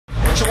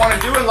you want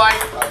to do in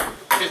life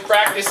is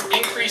practice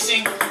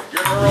increasing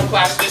your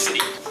neuroplasticity.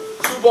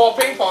 2-ball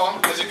ping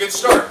pong is a good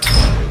start.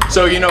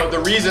 So, you know, the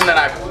reason that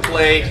I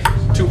play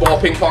 2-ball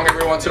ping pong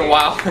every once in a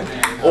while,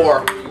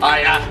 or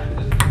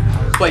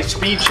I play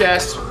speed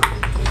chess,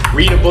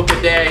 read a book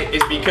a day,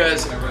 is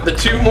because the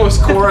two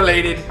most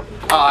correlated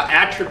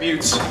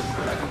attributes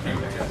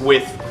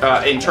with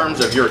in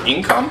terms of your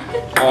income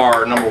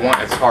are, number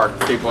one, it's hard,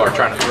 people are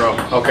trying to throw,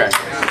 okay.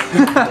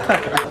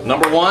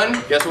 Number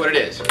one, guess what it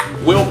is?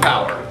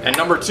 Willpower. And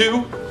number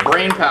two,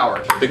 brain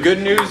power. The good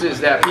news is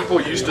that people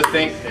used to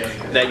think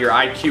that your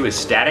IQ is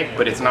static,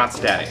 but it's not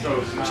static.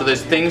 So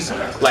there's things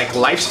like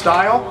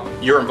lifestyle,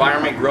 your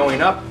environment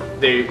growing up,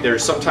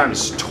 there's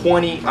sometimes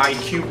 20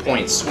 IQ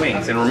point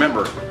swings. And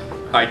remember,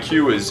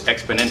 IQ is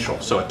exponential,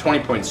 so a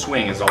 20-point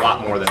swing is a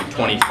lot more than a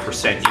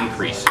 20%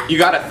 increase. You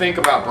gotta think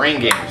about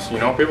brain games, you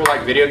know? People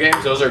like video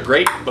games, those are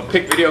great, but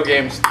pick video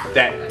games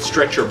that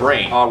stretch your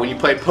brain. When you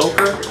play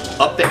poker,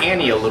 up the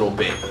ante a little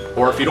bit.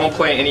 Or if you don't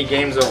play any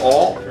games at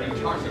all,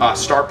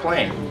 start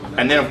playing.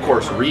 And then of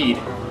course read,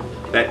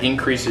 that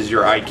increases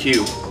your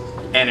IQ.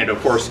 And it of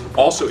course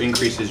also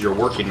increases your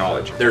working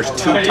knowledge. There's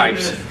two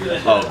types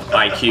of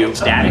IQ,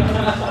 static.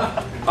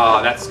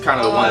 That's kind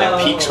of the one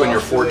that peaks when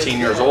you're 14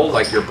 years old,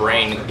 like your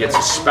brain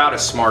gets about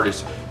as smart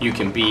as you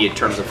can be in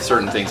terms of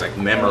certain things like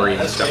memory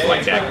and stuff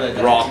like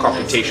that. Raw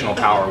computational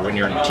power when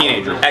you're a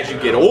teenager. As you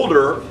get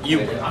older, you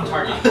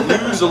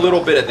lose a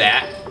little bit of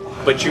that,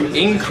 but you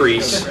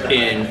increase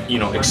in, you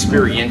know,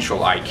 experiential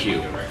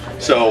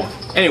IQ. So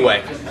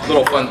anyway,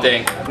 little fun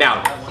thing.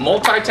 Now,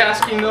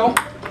 multitasking though,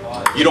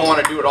 you don't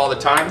want to do it all the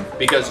time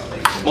because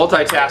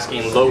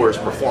multitasking lowers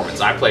performance.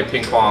 I play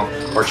ping pong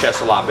or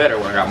chess a lot better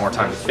when I got more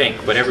time to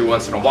think, but every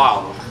once in a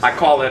while, I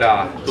call it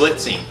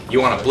blitzing.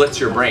 You want to blitz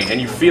your brain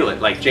and you feel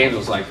it. Like James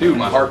was like, dude,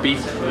 my heartbeat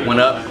went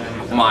up,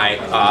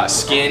 my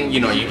skin, you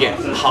know, you get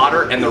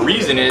hotter, and the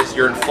reason is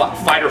you're in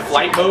fight or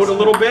flight mode a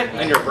little bit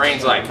and your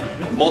brain's like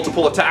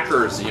multiple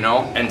attackers, you know,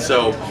 and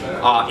so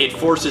it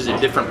forces a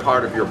different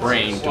part of your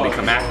brain to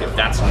become active.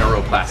 That's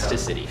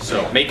neuroplasticity.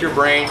 So make your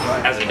brain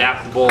as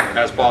adaptable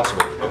as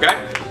possible,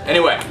 okay?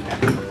 Anyway,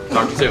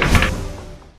 talk to you soon.